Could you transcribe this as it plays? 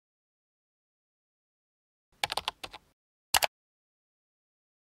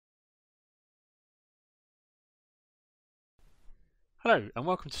Hello and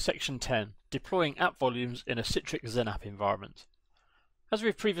welcome to section 10, deploying app volumes in a Citrix XenApp environment. As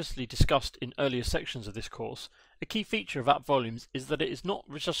we've previously discussed in earlier sections of this course, a key feature of app volumes is that it is not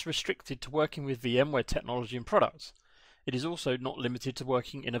just restricted to working with VMware technology and products. It is also not limited to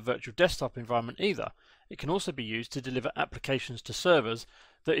working in a virtual desktop environment either. It can also be used to deliver applications to servers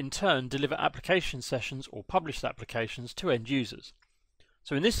that in turn deliver application sessions or published applications to end users.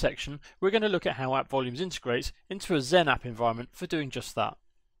 So in this section, we're going to look at how App Volumes integrates into a XenApp environment for doing just that.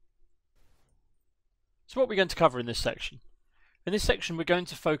 So what we're going to cover in this section. In this section, we're going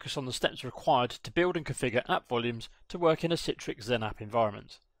to focus on the steps required to build and configure App Volumes to work in a Citrix XenApp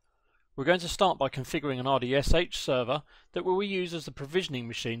environment. We're going to start by configuring an RDSH server that we will use as the provisioning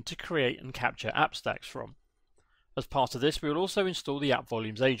machine to create and capture AppStacks from. As part of this, we will also install the App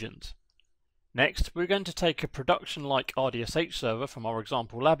Volumes agent. Next, we're going to take a production-like RDSH server from our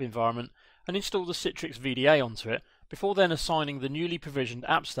example lab environment and install the Citrix VDA onto it, before then assigning the newly provisioned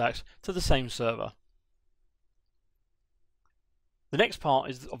AppStacks to the same server. The next part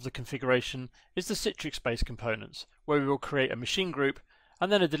of the configuration is the Citrix-based components, where we will create a machine group and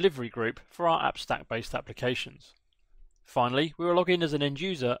then a delivery group for our AppStack-based applications. Finally, we will log in as an end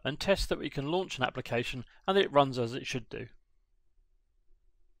user and test that we can launch an application and that it runs as it should do.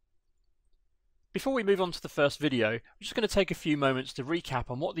 Before we move on to the first video, we're just going to take a few moments to recap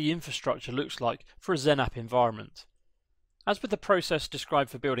on what the infrastructure looks like for a XenApp environment. As with the process described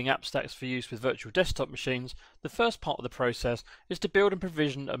for building AppStacks for use with virtual desktop machines, the first part of the process is to build and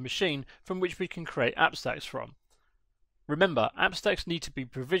provision a machine from which we can create AppStacks from. Remember, AppStacks need to be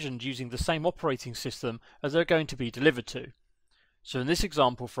provisioned using the same operating system as they're going to be delivered to. So in this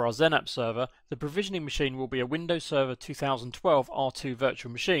example for our XenApp server, the provisioning machine will be a Windows Server 2012 R2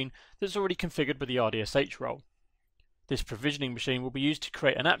 virtual machine that's already configured with the RDSH role. This provisioning machine will be used to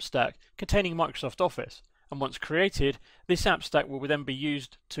create an AppStack containing Microsoft Office, and once created, this AppStack will then be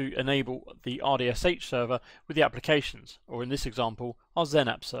used to enable the RDSH server with the applications, or in this example, our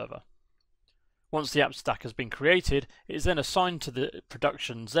XenApp server. Once the AppStack has been created, it is then assigned to the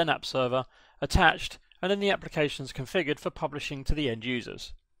production XenApp server, attached, and then the application is configured for publishing to the end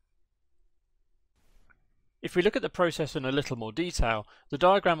users. If we look at the process in a little more detail, the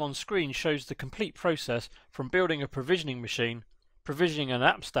diagram on screen shows the complete process from building a provisioning machine, provisioning an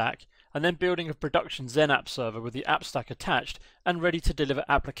AppStack, and then building a production XenApp server with the AppStack attached and ready to deliver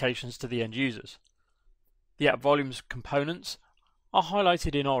applications to the end users. The App Volumes components are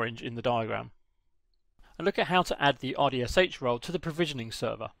highlighted in orange in the diagram. And look at how to add the RDSH role to the provisioning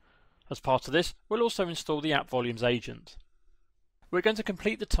server. As part of this, we'll also install the App Volumes agent. We're going to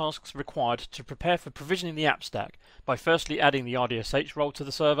complete the tasks required to prepare for provisioning the AppStack by firstly adding the RDSH role to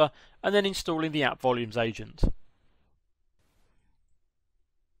the server and then installing the App Volumes agent.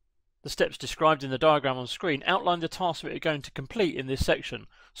 The steps described in the diagram on screen outline the tasks we are going to complete in this section,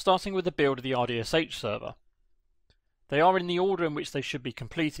 starting with the build of the RDSH server. They are in the order in which they should be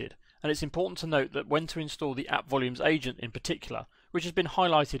completed, and it's important to note that when to install the App Volumes agent in particular, which has been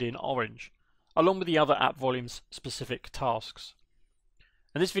highlighted in orange, along with the other App Volumes specific tasks.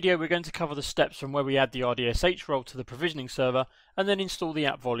 In this video we're going to cover the steps from where we add the RDSH role to the provisioning server and then install the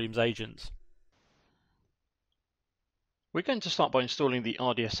App Volumes agent. We're going to start by installing the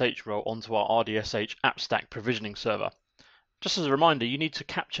RDSH role onto our RDSH AppStack provisioning server. Just as a reminder, you need to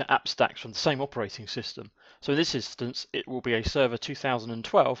capture AppStacks from the same operating system. So in this instance, it will be a Server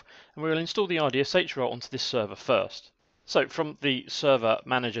 2012, and we will install the RDSH role onto this server first. So from the Server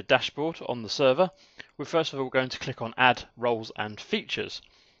Manager dashboard on the server, we're first of all going to click on Add Roles and Features.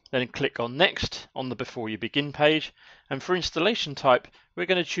 Then click on Next on the Before You Begin page, and for installation type, we're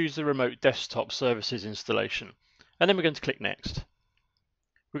going to choose the Remote Desktop Services installation. And then we're going to click Next.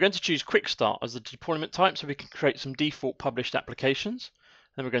 We're going to choose Quick Start as the deployment type so we can create some default published applications.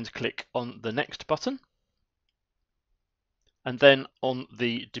 Then we're going to click on the Next button. And then on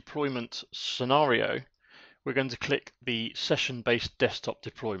the deployment scenario, we're going to click the Session-Based Desktop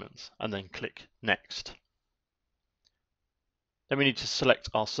Deployment and then click Next. Then we need to select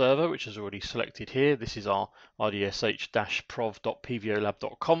our server, which is already selected here. This is our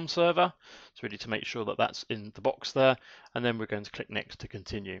rdsh-prov.pvolab.com server. So we need to make sure that that's in the box there. And then we're going to click Next to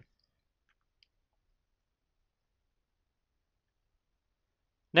continue.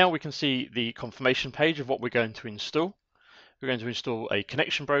 Now we can see the confirmation page of what we're going to install. We're going to install a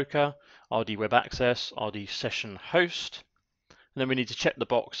connection broker, RD Web Access, RD Session Host. And then we need to check the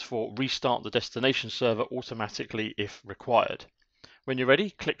box for Restart the Destination Server automatically if required. When you're ready,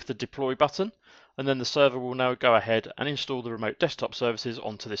 click the Deploy button, and then the server will now go ahead and install the remote desktop services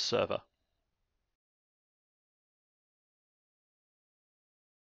onto this server.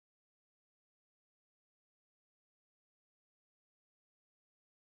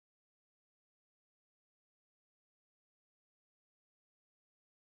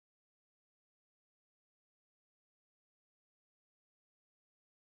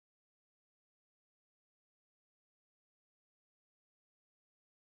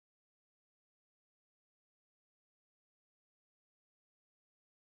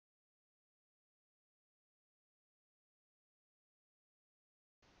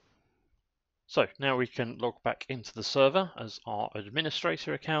 So now we can log back into the server as our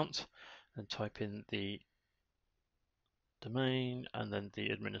administrator account and type in the domain and then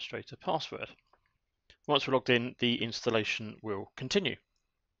the administrator password. Once we're logged in, the installation will continue.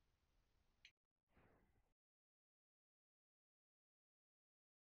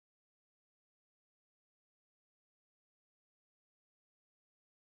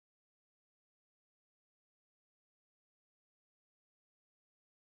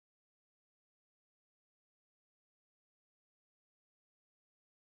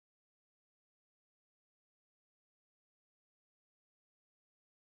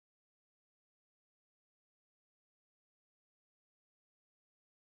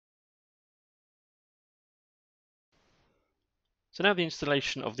 So now the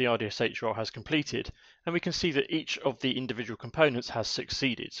installation of the RDSH role has completed, and we can see that each of the individual components has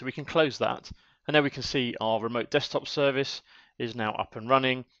succeeded. So we can close that, and now we can see our remote desktop service is now up and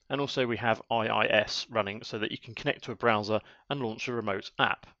running, and also we have IIS running so that you can connect to a browser and launch a remote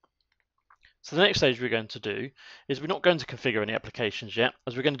app. So the next stage we're going to do is we're not going to configure any applications yet,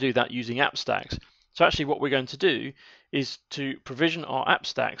 as we're going to do that using AppStacks. So actually what we're going to do is to provision our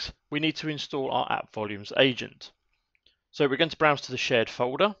AppStacks, we need to install our App Volumes agent. So we're going to browse to the shared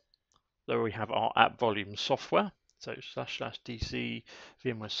folder, where we have our App Volumes software. So //dc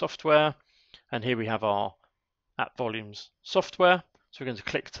VMware software, and here we have our App Volumes software. So we're going to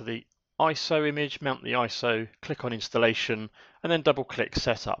click to the ISO image, mount the ISO, click on installation, and then double click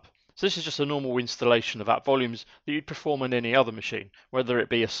setup. So this is just a normal installation of App Volumes that you'd perform on any other machine, whether it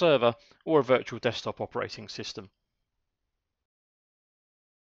be a server or a virtual desktop operating system.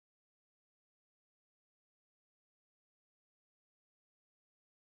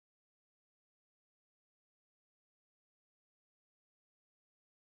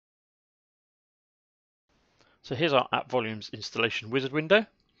 So here's our App Volumes installation wizard window.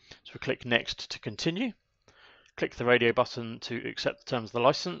 So we click Next to continue. Click the radio button to accept the terms of the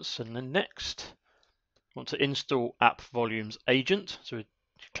license, and then Next. We want to install App Volumes agent. So we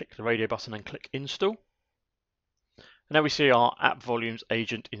click the radio button and click Install. And now we see our App Volumes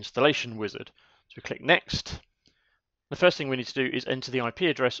agent installation wizard. So we click Next. The first thing we need to do is enter the IP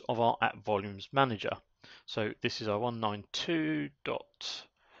address of our App Volumes manager. So this is our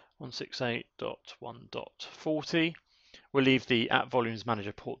 192.168.1.40. We'll leave the App Volumes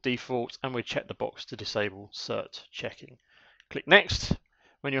Manager port default, and we'll check the box to disable cert checking. Click Next.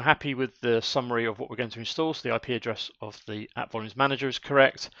 When you're happy with the summary of what we're going to install, so the IP address of the App Volumes Manager is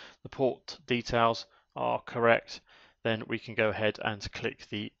correct, the port details are correct, then we can go ahead and click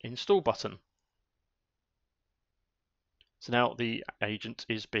the Install button. So now the agent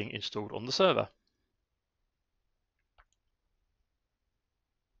is being installed on the server.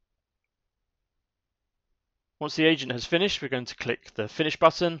 Once the agent has finished, we're going to click the Finish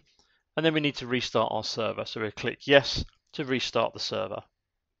button, and then we need to restart our server. So we'll click Yes to restart the server.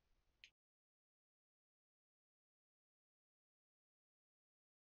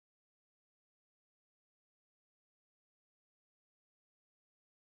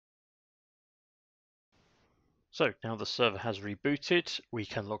 So now the server has rebooted, we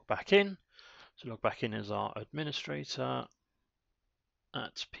can log back in. So log back in as our administrator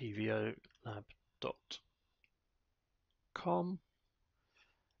at pvolab.com.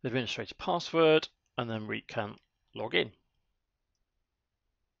 Administrator password, and then we can log in.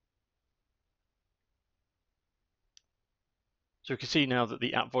 So we can see now that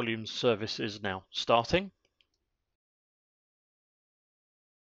the App Volumes service is now starting.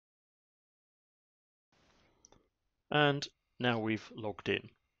 And now we've logged in.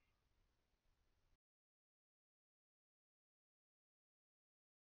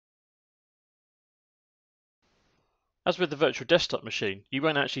 As with the virtual desktop machine, you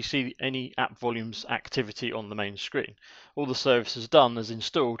won't actually see any App Volumes activity on the main screen. All the service is done as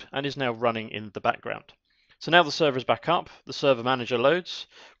installed and is now running in the background. So now the server is back up, the server manager loads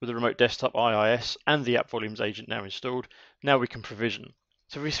with the remote desktop IIS and the App Volumes agent now installed. Now we can provision.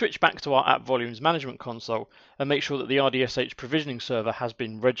 So if we switch back to our App Volumes management console and make sure that the RDSH provisioning server has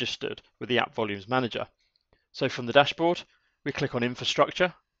been registered with the App Volumes manager. So from the dashboard, we click on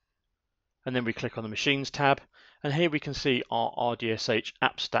Infrastructure, and then we click on the Machines tab, and here we can see our RDSH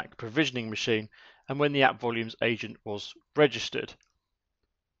AppStack provisioning machine and when the App Volumes agent was registered.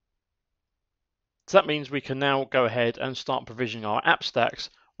 So that means we can now go ahead and start provisioning our AppStacks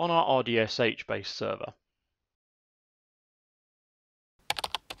on our RDSH based server.